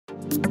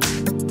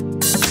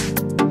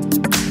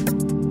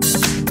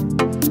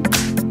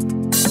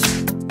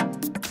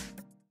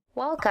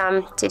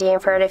Welcome! Today in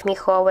front of me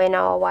HUAWEI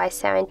Nova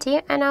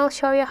Y70 and I'll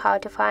show you how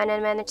to find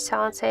and manage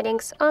sound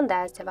settings on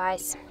that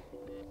device.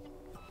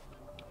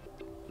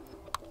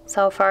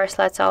 So first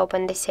let's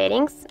open the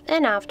settings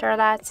and after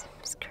that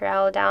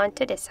scroll down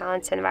to the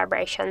sounds and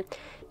vibration.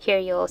 Here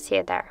you'll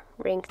see the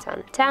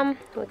ringtone theme.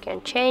 We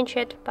can change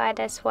it by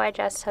this way,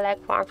 just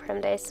select one from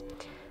these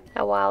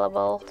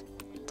available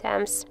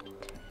themes.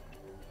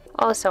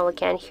 Also we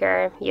can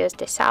here use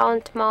the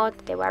sound mode,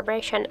 the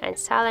vibration and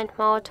silent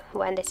mode.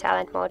 When the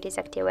silent mode is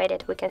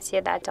activated we can see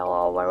that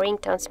all our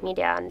ringtones,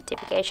 media and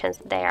notifications,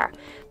 they are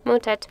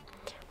muted.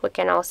 We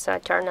can also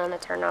turn on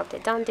and turn off the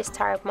don't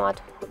disturb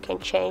mode. We can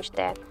change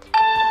the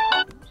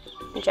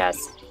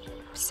just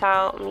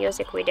sound,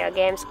 music, video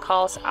games,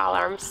 calls,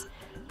 alarms,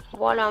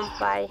 volume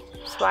by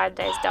swipe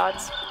these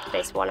dots,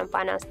 these volume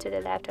panels to the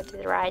left or to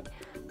the right.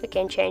 We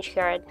can change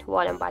here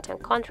volume button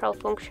control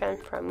function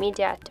from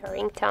media to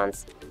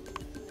ringtones.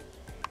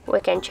 We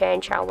can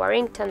change our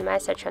ringtone,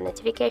 message and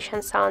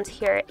notification sounds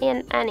here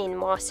and in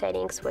more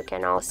settings. We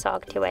can also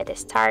activate the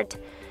start,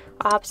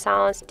 up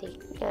sounds,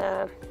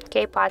 the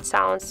keypad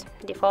sounds,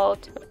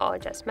 default or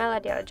just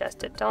melody, or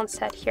just don't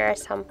set here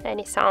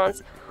any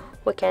sounds.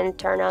 We can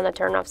turn on or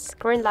turn off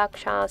screen lock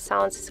sounds,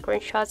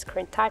 screenshots,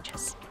 screen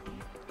touches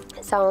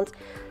sounds,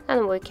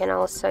 and we can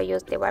also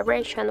use the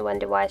vibration when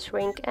device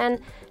ring, and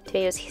to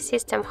use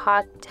system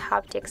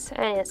haptics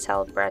and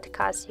self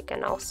broadcast you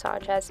can also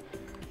just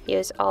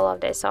use all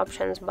of these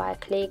options by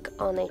click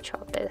on each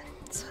of the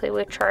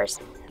switchers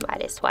by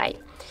this way.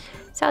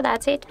 So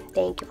that's it.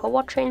 Thank you for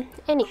watching,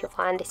 and if you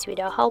find this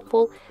video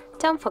helpful,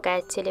 don't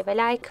forget to leave a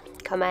like,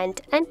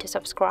 comment and to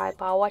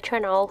subscribe our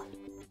channel.